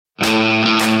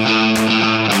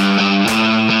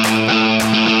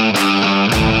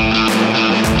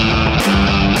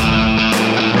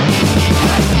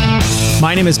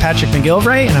My name is Patrick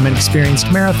McGilvray, and I'm an experienced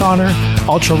marathoner,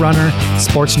 ultra runner,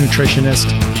 sports nutritionist,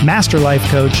 master life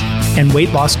coach, and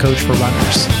weight loss coach for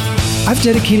runners. I've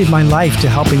dedicated my life to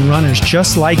helping runners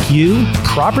just like you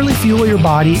properly fuel your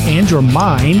body and your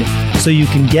mind so you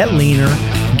can get leaner,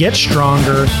 get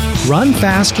stronger, run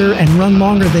faster, and run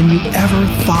longer than you ever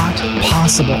thought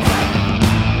possible.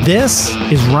 This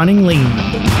is Running Lean.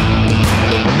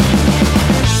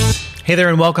 Hey there,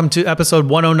 and welcome to episode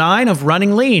 109 of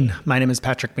Running Lean. My name is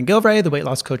Patrick McGilvray, the weight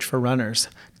loss coach for runners.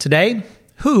 Today,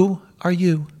 who are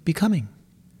you becoming?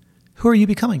 Who are you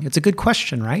becoming? It's a good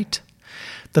question, right?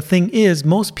 The thing is,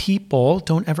 most people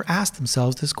don't ever ask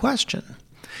themselves this question.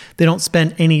 They don't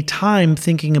spend any time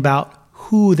thinking about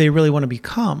who they really want to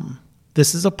become.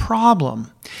 This is a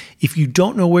problem. If you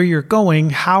don't know where you're going,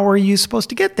 how are you supposed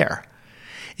to get there?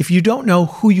 If you don't know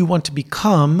who you want to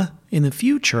become in the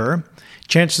future,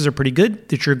 chances are pretty good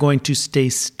that you're going to stay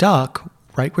stuck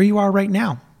right where you are right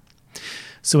now.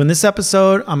 So in this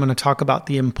episode, I'm going to talk about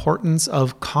the importance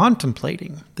of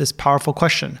contemplating this powerful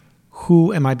question,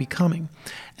 who am I becoming?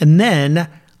 And then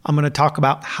I'm going to talk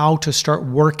about how to start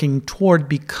working toward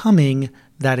becoming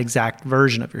that exact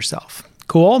version of yourself.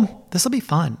 Cool? This will be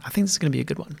fun. I think this is going to be a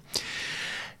good one.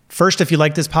 First, if you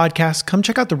like this podcast, come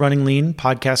check out the Running Lean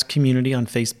podcast community on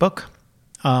Facebook.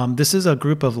 This is a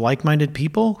group of like-minded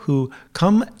people who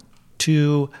come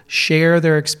to share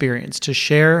their experience, to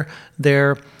share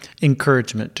their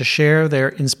encouragement, to share their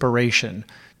inspiration,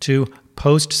 to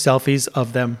post selfies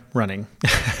of them running.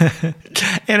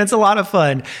 And it's a lot of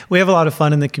fun. We have a lot of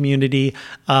fun in the community.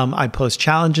 I post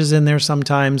challenges in there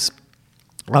sometimes.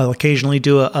 I'll occasionally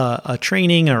do a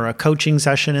training or a coaching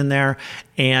session in there,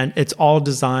 and it's all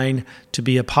designed to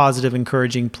be a positive,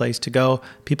 encouraging place to go.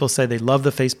 People say they love the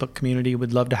Facebook community,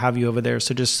 would love to have you over there.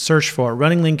 So just search for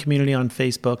Running Lean Community on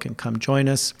Facebook and come join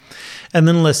us. And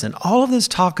then listen, all of this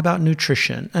talk about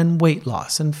nutrition and weight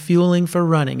loss and fueling for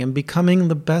running and becoming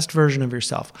the best version of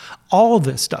yourself, all of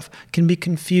this stuff can be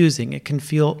confusing. It can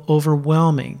feel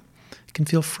overwhelming. It can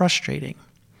feel frustrating.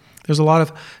 There's a lot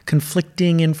of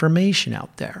conflicting information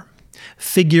out there.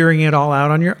 Figuring it all out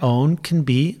on your own can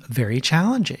be very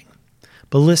challenging.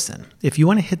 But listen, if you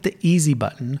want to hit the easy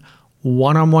button,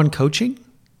 one-on-one coaching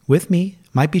with me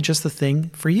might be just the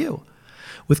thing for you.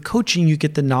 With coaching, you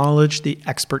get the knowledge, the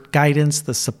expert guidance,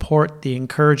 the support, the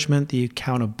encouragement, the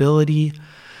accountability.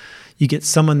 You get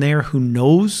someone there who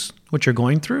knows what you're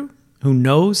going through, who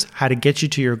knows how to get you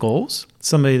to your goals,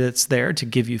 somebody that's there to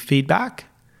give you feedback,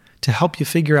 to help you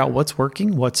figure out what's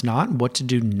working, what's not, what to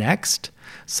do next.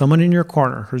 Someone in your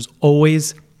corner who's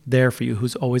always there for you,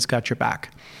 who's always got your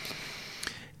back.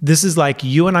 This is like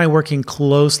you and I working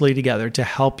closely together to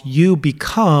help you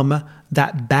become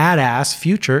that badass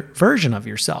future version of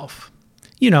yourself.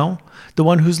 You know, the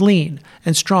one who's lean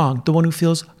and strong, the one who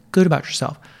feels good about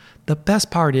yourself. The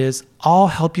best part is I'll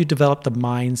help you develop the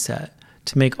mindset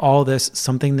to make all this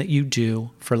something that you do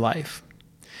for life.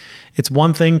 It's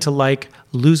one thing to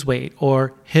lose weight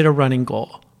or hit a running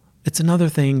goal. It's another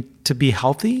thing to be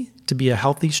healthy, to be a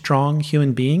healthy, strong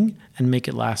human being and make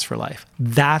it last for life.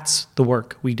 That's the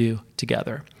work we do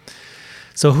together.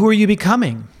 So who are you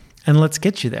becoming? And let's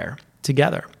get you there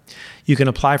together. You can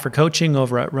apply for coaching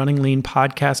over at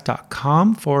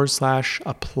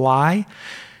runningleanpodcast.com/apply.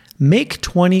 Make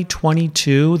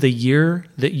 2022 the year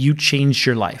that you changed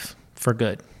your life for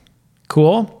good.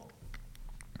 Cool?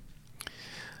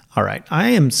 All right,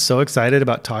 I am so excited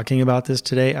about talking about this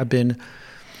today. I've been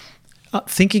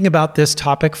thinking about this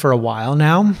topic for a while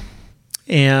now,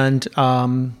 and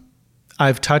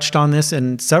I've touched on this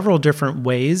in several different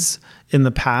ways in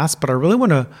the past, but I really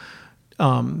want to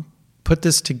put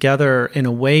this together in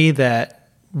a way that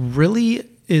really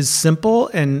is simple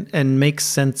and makes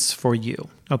sense for you,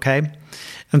 okay?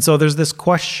 And so there's this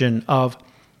question of,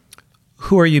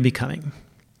 who are you becoming?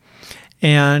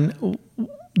 And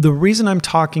the reason I'm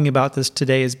talking about this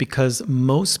today is because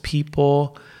most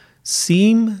people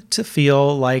seem to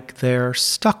feel like they're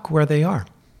stuck where they are.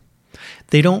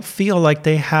 They don't feel like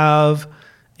they have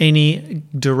any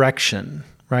direction,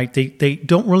 right? They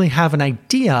don't really have an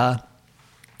idea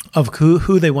of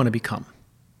who they want to become.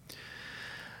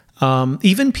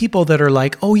 Even people that are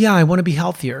like, oh yeah, I want to be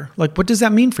healthier. Like, what does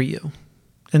that mean for you?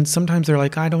 And sometimes they're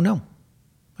like, I don't know.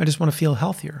 I just want to feel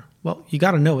healthier. Well, you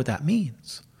got to know what that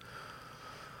means.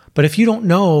 But if you don't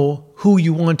know who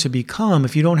you want to become,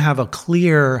 if you don't have a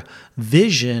clear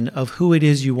vision of who it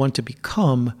is you want to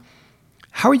become,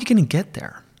 how are you going to get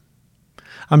there?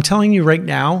 I'm telling you right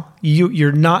now,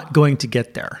 you're not going to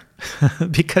get there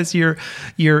because you're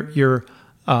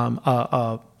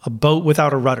a boat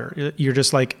without a rudder. You're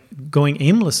just like going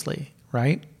aimlessly,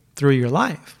 right, through your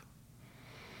life.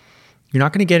 You're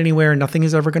not going to get anywhere. Nothing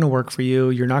is ever going to work for you.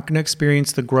 You're not going to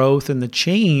experience the growth and the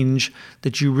change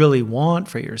that you really want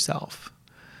for yourself.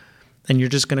 And you're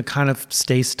just going to kind of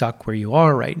stay stuck where you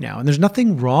are right now. And there's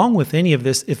nothing wrong with any of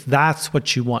this if that's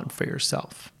what you want for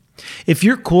yourself. If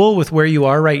you're cool with where you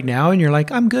are right now and you're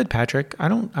like, I'm good, Patrick. I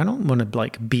don't want to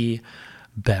like be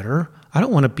better. I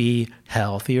don't want to be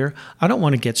healthier. I don't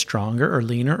want to get stronger or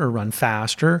leaner or run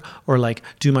faster or like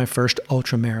do my first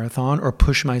ultra marathon or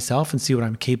push myself and see what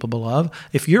I'm capable of.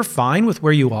 If you're fine with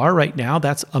where you are right now,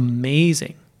 that's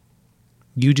amazing.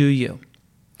 You do you.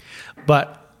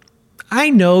 But I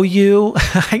know you.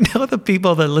 I know the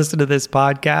people that listen to this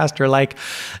podcast are like,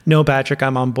 no, Patrick,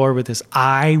 I'm on board with this.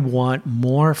 I want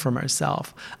more for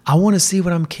myself. I want to see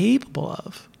what I'm capable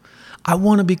of. I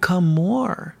want to become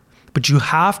more. But you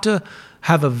have to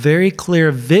have a very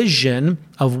clear vision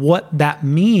of what that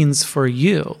means for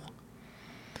you.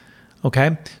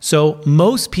 Okay? So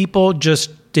most people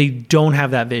they don't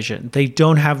have that vision. They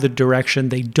don't have the direction.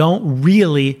 They don't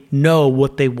really know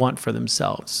what they want for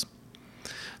themselves.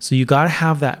 So you got to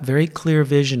have that very clear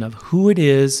vision of who it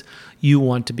is you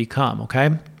want to become,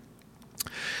 okay?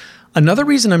 Another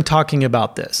reason I'm talking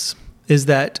about this is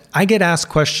that I get asked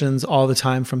questions all the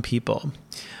time from people.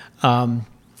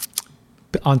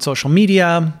 On social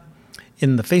media,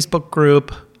 in the Facebook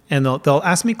group, and they'll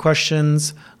ask me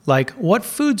questions like, what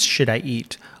foods should I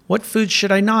eat? What foods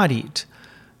should I not eat?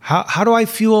 How do I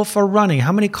fuel for running?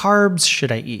 How many carbs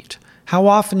should I eat? How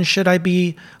often should I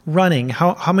be running?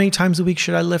 How many times a week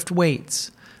should I lift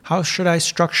weights? How should I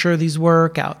structure these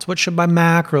workouts? What should my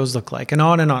macros look like? And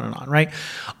on and on and on, right?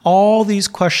 All these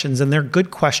questions, and they're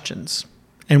good questions.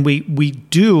 And we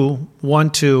do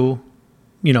want to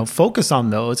focus on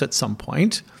those at some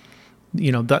point.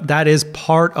 That is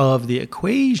part of the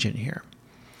equation here.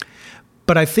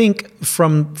 But I think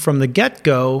from the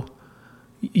get-go,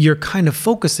 you're kind of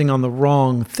focusing on the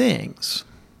wrong things.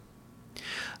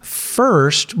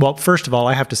 First of all,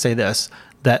 I have to say this,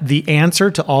 that the answer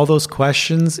to all those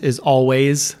questions is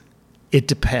always, it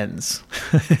depends.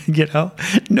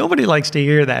 Nobody likes to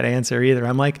hear that answer either.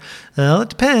 I'm like, well, it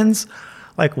depends.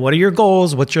 Like, what are your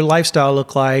goals? What's your lifestyle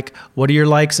look like? What are your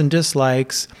likes and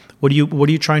dislikes? What are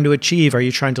you trying to achieve? Are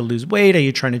you trying to lose weight? Are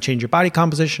you trying to change your body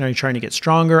composition? Are you trying to get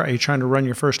stronger? Are you trying to run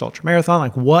your first ultra marathon?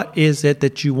 Like, what is it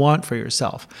that you want for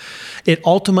yourself? It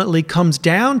ultimately comes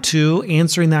down to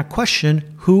answering that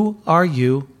question, who are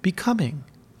you becoming?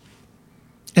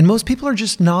 And most people are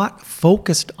just not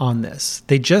focused on this.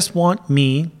 They just want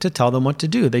me to tell them what to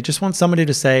do. They just want somebody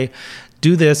to say,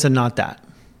 do this and not that.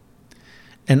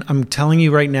 And I'm telling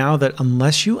you right now that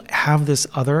unless you have this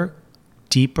other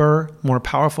deeper, more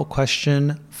powerful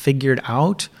question figured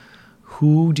out,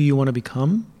 who do you want to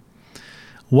become?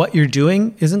 What you're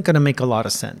doing isn't going to make a lot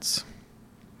of sense.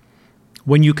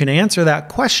 When you can answer that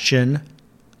question,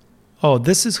 oh,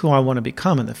 this is who I want to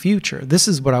become in the future. This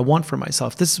is what I want for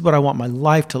myself. This is what I want my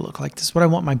life to look like. This is what I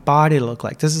want my body to look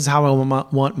like. This is how I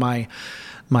want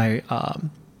my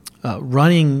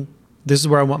running. This is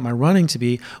where I want my running to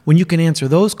be. When you can answer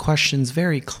those questions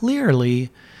very clearly,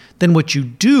 then what you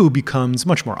do becomes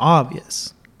much more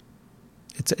obvious.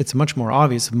 It's much more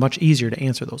obvious, much easier to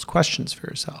answer those questions for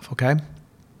yourself, okay?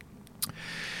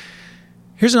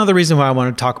 Here's another reason why I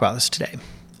want to talk about this today.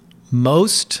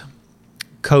 Most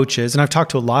coaches, and I've talked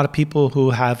to a lot of people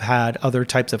who have had other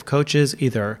types of coaches,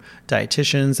 either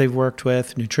dietitians they've worked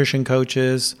with, nutrition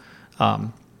coaches,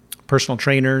 personal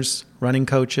trainers, running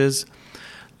coaches,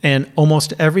 and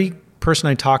almost every person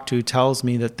I talk to tells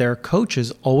me that their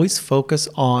coaches always focus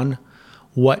on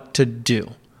what to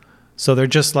do. So they're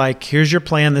just like, here's your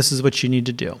plan. This is what you need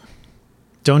to do.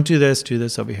 Don't do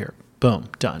this over here. Boom,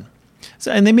 done.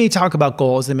 So, and they may talk about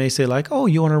goals. They may say like, oh,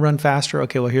 you want to run faster?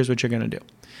 Okay, well, here's what you're going to do.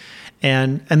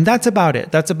 And that's about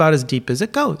it. That's about as deep as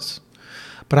it goes.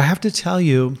 But I have to tell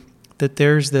you that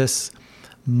there's this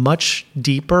much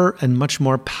deeper and much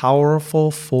more powerful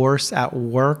force at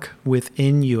work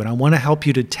within you. And I want to help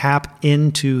you to tap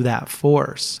into that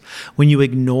force. When you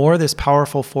ignore this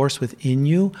powerful force within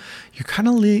you, you're kind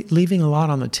of leaving a lot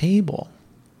on the table.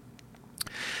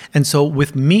 And so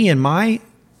with me and my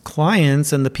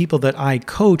clients and the people that I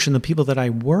coach and the people that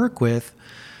I work with,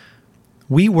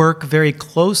 we work very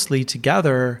closely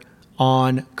together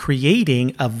on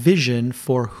creating a vision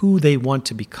for who they want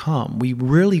to become. We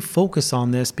really focus on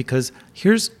this because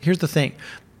here's the thing.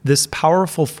 This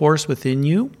powerful force within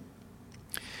you,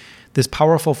 this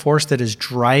powerful force that is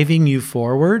driving you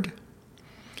forward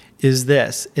is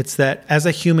this. It's that as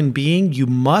a human being, you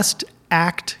must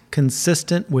act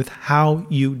consistent with how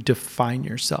you define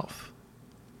yourself.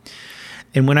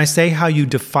 And when I say how you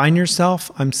define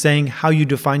yourself, I'm saying how you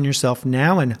define yourself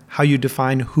now and how you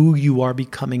define who you are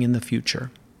becoming in the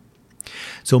future.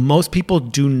 So most people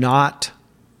do not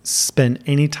spend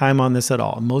any time on this at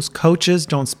all. Most coaches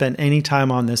don't spend any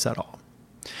time on this at all.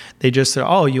 They just say,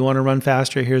 oh, you want to run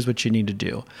faster? Here's what you need to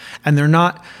do. And they're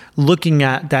not looking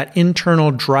at that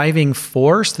internal driving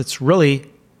force that's really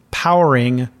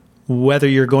powering whether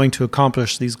you're going to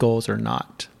accomplish these goals or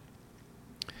not.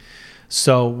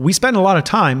 So we spend a lot of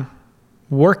time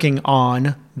working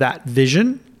on that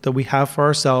vision that we have for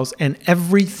ourselves, and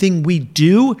everything we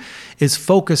do is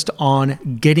focused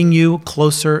on getting you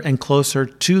closer and closer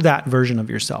to that version of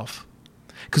yourself.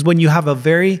 Because when you have a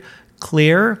very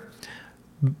clear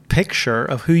picture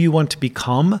of who you want to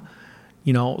become,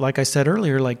 like I said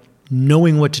earlier, like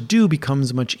knowing what to do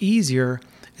becomes much easier.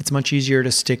 It's much easier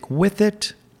to stick with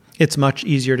it. It's much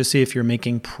easier to see if you're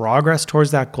making progress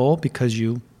towards that goal because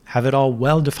you have it all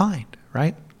well defined,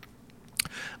 right?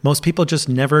 Most people just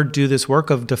never do this work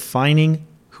of defining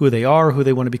who they are, who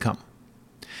they want to become.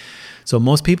 So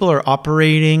most people are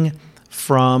operating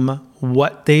from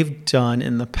what they've done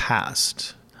in the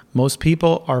past. Most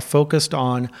people are focused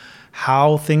on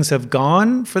how things have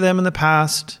gone for them in the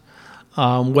past,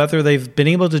 whether they've been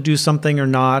able to do something or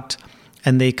not,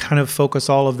 and they kind of focus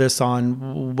all of this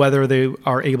on whether they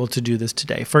are able to do this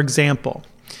today. For example,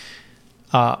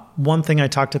 one thing I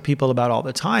talk to people about all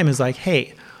the time is like,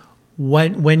 hey,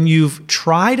 when you've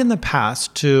tried in the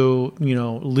past to,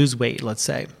 lose weight, let's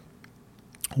say,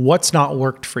 what's not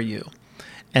worked for you?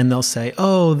 And they'll say,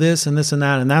 oh, this and this and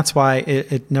that, and that's why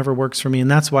it never works for me, and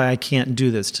that's why I can't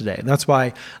do this today. That's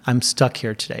why I'm stuck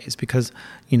here today, is because,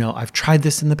 I've tried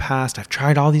this in the past. I've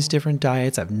tried all these different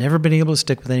diets. I've never been able to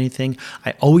stick with anything.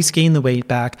 I always gain the weight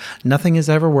back. Nothing has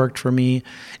ever worked for me.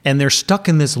 And they're stuck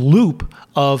in this loop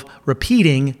of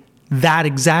repeating that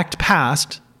exact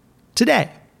past today.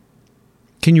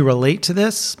 Can you relate to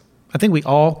this? I think we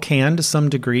all can to some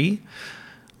degree,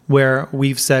 where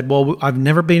we've said, well, I've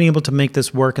never been able to make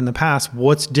this work in the past.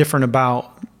 What's different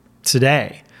about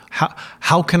today?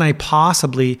 How can I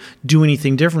possibly do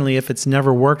anything differently if it's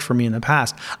never worked for me in the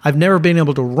past? I've never been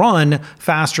able to run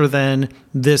faster than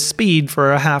this speed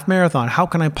for a half marathon. How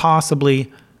can I possibly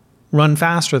run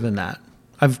faster than that?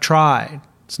 I've tried.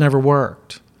 It's never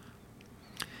worked.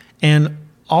 And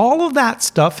all of that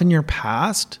stuff in your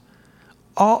past,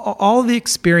 all the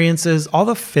experiences, all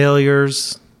the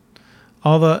failures,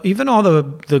 even all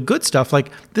the good stuff,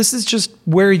 like this is just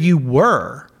where you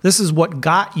were. This is what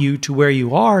got you to where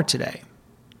you are today.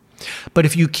 But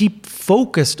if you keep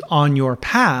focused on your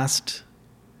past,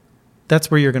 that's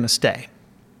where you're going to stay.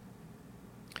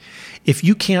 If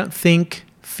you can't think,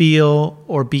 feel,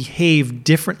 or behave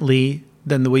differently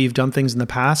than the way you've done things in the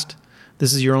past,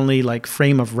 this is your only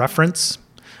frame of reference,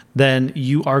 then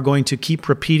you are going to keep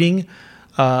repeating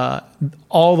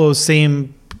all those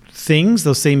same things,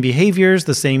 those same behaviors,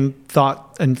 the same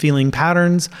thought and feeling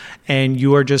patterns, and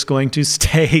you are just going to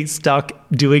stay stuck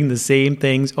doing the same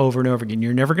things over and over again.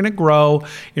 You're never going to grow.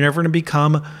 You're never going to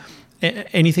become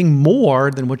anything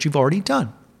more than what you've already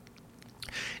done.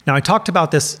 Now, I talked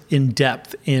about this in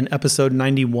depth in episode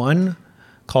 91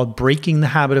 called Breaking the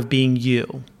Habit of Being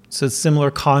You. So it's a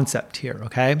similar concept here,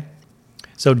 okay?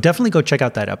 So definitely go check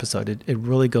out that episode. It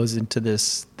really goes into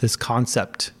this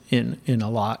concept in a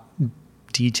lot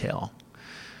detail.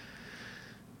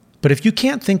 But if you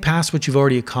can't think past what you've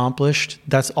already accomplished,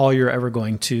 that's all you're ever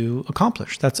going to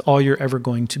accomplish. That's all you're ever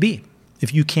going to be.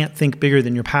 If you can't think bigger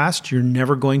than your past, you're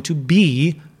never going to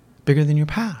be bigger than your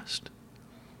past.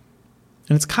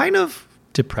 And it's kind of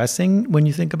depressing when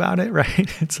you think about it,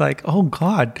 right? It's like, oh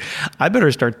God, I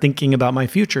better start thinking about my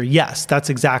future. Yes, that's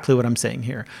exactly what I'm saying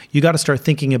here. You got to start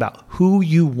thinking about who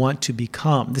you want to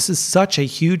become. This is such a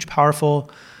huge,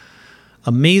 powerful,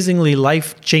 amazingly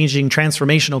life-changing,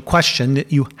 transformational question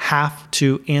that you have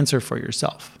to answer for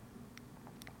yourself.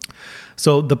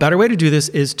 So the better way to do this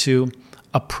is to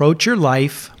approach your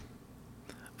life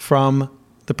from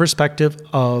the perspective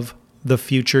of the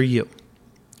future you.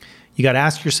 You got to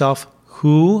ask yourself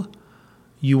who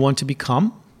you want to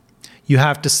become. You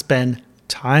have to spend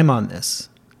time on this.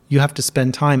 You have to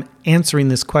spend time answering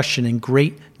this question in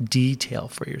great detail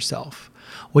for yourself.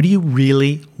 What do you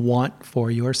really want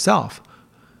for yourself?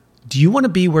 Do you want to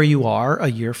be where you are a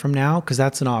year from now? Because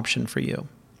that's an option for you.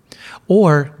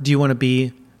 Or do you want to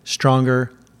be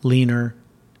stronger, leaner,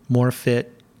 more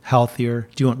fit, healthier?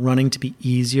 Do you want running to be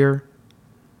easier?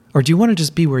 Or do you want to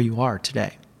just be where you are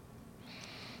today?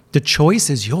 The choice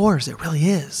is yours. It really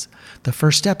is. The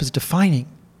first step is defining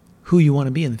who you want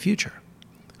to be in the future.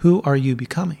 Who are you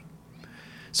becoming?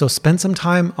 So spend some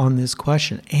time on this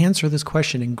question. Answer this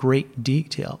question in great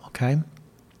detail, okay?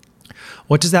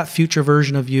 What does that future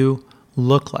version of you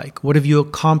look like? What have you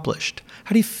accomplished?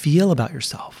 How do you feel about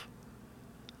yourself?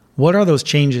 What are those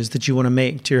changes that you want to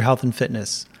make to your health and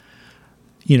fitness?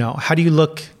 How do you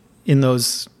look in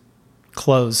those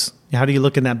clothes? How do you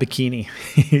look in that bikini?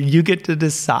 You get to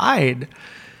decide.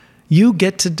 You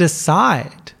get to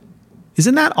decide.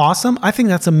 Isn't that awesome? I think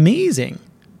that's amazing.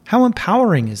 How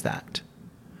empowering is that?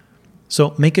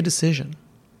 So make a decision.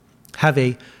 Have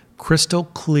a crystal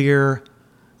clear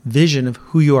vision of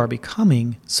who you are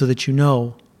becoming so that you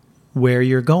know where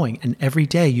you're going. And every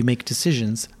day you make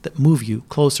decisions that move you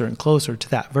closer and closer to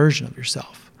that version of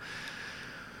yourself.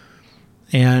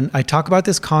 And I talk about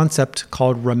this concept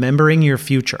called remembering your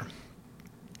future.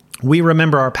 We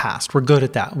remember our past. We're good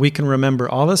at that. We can remember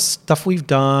all the stuff we've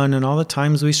done and all the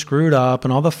times we screwed up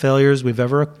and all the failures we've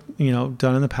ever,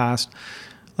 done in the past.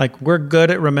 Like, we're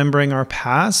good at remembering our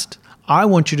past. I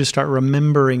want you to start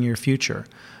remembering your future.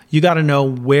 You got to know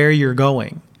where you're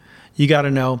going. You got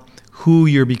to know who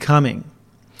you're becoming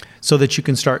so that you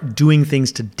can start doing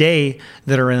things today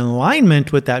that are in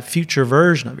alignment with that future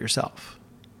version of yourself.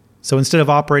 So instead of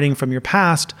operating from your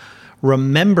past,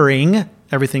 remembering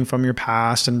everything from your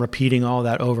past and repeating all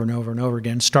that over and over and over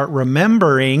again, start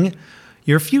remembering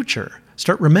your future.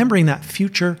 Start remembering that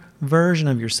future version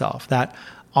of yourself, that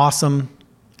awesome,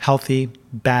 healthy,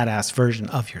 badass version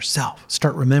of yourself.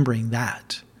 Start remembering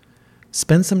that.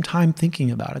 Spend some time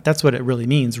thinking about it. That's what it really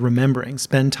means, remembering.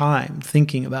 Spend time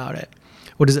thinking about it.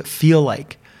 What does it feel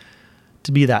like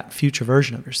to be that future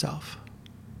version of yourself?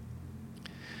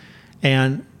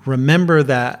 And remember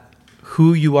that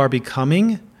who you are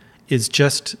becoming is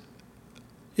just,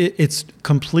 it's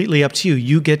completely up to you.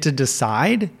 You get to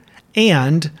decide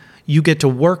and you get to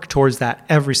work towards that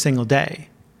every single day.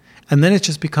 And then it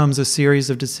just becomes a series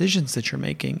of decisions that you're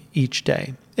making each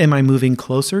day. Am I moving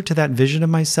closer to that vision of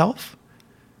myself,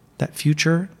 that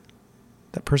future,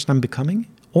 that person I'm becoming?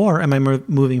 Or am I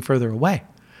moving further away?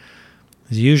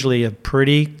 There's usually a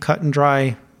pretty cut and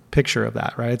dry picture of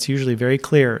that, right? It's usually very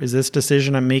clear. Is this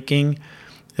decision I'm making,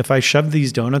 if I shove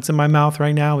these donuts in my mouth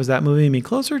right now, is that moving me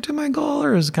closer to my goal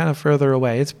or is it kind of further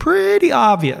away? It's pretty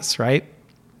obvious, right?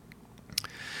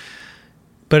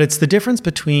 But it's the difference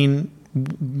between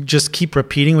just keep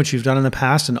repeating what you've done in the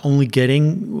past and only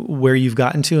getting where you've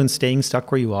gotten to and staying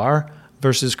stuck where you are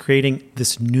versus creating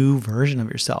this new version of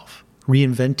yourself,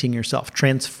 reinventing yourself,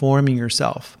 transforming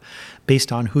yourself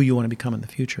based on who you want to become in the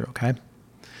future, okay?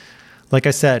 Like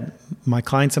I said, my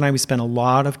clients and I, we spend a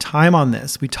lot of time on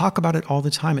this. We talk about it all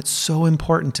the time. It's so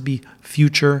important to be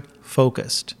future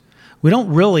focused. We don't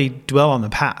really dwell on the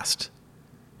past.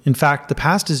 In fact, the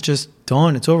past is just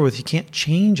done. It's over with. You can't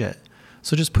change it.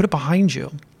 So just put it behind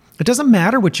you. It doesn't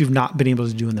matter what you've not been able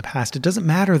to do in the past. It doesn't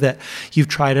matter that you've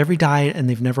tried every diet and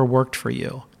they've never worked for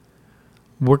you.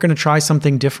 We're going to try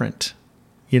something different,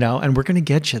 and we're going to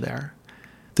get you there.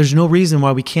 There's no reason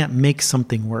why we can't make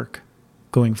something work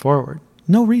going forward.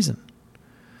 No reason.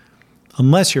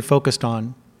 Unless you're focused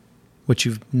on what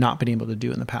you've not been able to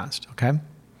do in the past, okay?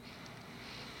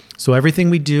 So everything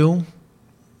we do,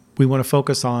 we want to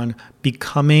focus on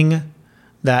becoming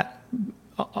that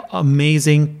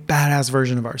amazing, badass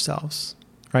version of ourselves,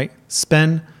 right?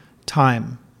 Spend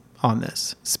time on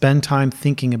this. Spend time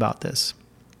thinking about this.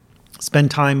 Spend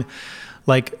time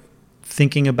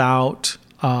thinking about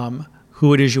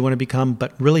who it is you want to become,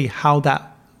 but really how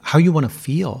you want to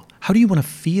feel. How do you want to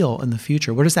feel in the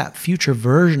future? What does that future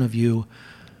version of you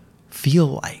feel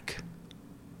like?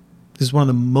 This is one of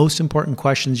the most important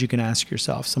questions you can ask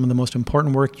yourself. Some of the most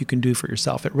important work you can do for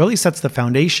yourself. It really sets the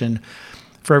foundation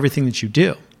for everything that you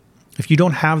do. If you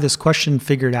don't have this question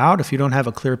figured out, if you don't have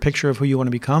a clear picture of who you want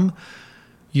to become,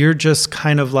 you're just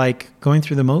kind of like going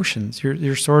through the motions.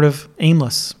 You're sort of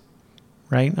aimless,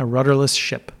 right? A rudderless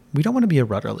ship. We don't want to be a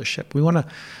rudderless ship. We want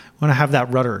to have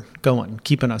that rudder going,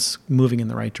 keeping us moving in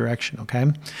the right direction, okay?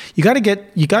 You got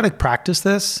to practice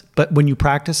this, but when you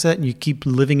practice it and you keep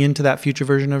living into that future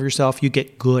version of yourself, you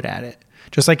get good at it.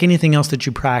 Just like anything else that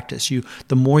you practice,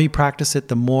 the more you practice it,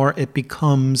 the more it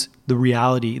becomes the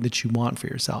reality that you want for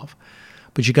yourself.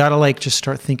 But you got to just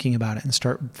start thinking about it and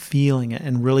start feeling it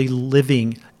and really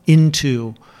living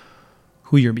into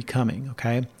who you're becoming,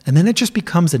 okay? And then it just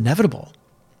becomes inevitable.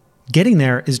 Getting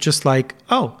there is just like,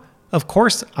 oh, of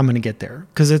course I'm going to get there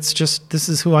because it's just, this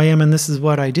is who I am and this is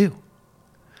what I do.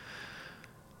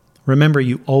 Remember,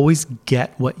 you always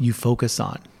get what you focus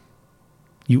on.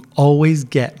 You always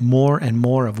get more and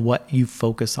more of what you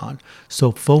focus on.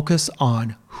 So focus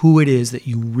on who it is that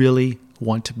you really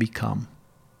want to become.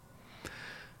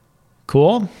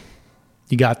 Cool?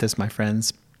 You got this, my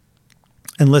friends.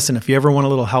 And listen, if you ever want a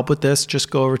little help with this,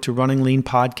 just go over to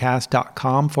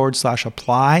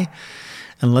runningleanpodcast.com/apply,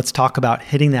 and let's talk about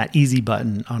hitting that easy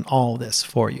button on all this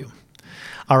for you.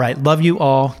 All right, love you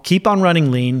all. Keep on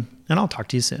running lean, and I'll talk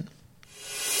to you soon.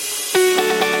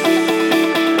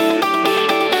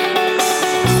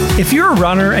 If you're a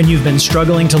runner and you've been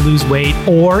struggling to lose weight,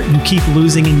 or you keep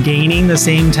losing and gaining the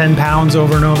same 10 pounds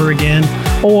over and over again,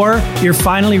 or you're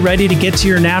finally ready to get to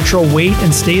your natural weight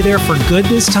and stay there for good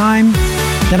this time,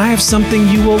 then I have something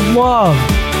you will love.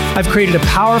 I've created a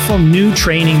powerful new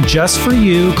training just for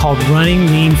you called Running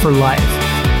Lean for Life.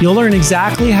 You'll learn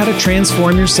exactly how to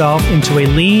transform yourself into a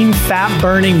lean,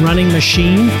 fat-burning running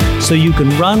machine so you can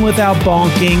run without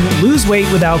bonking, lose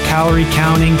weight without calorie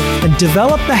counting, and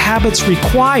develop the habits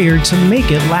required to make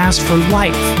it last for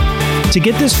life. To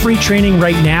get this free training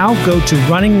right now, go to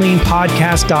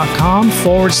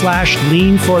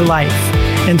runningleanpodcast.com/lean for life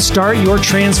and start your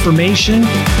transformation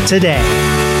today.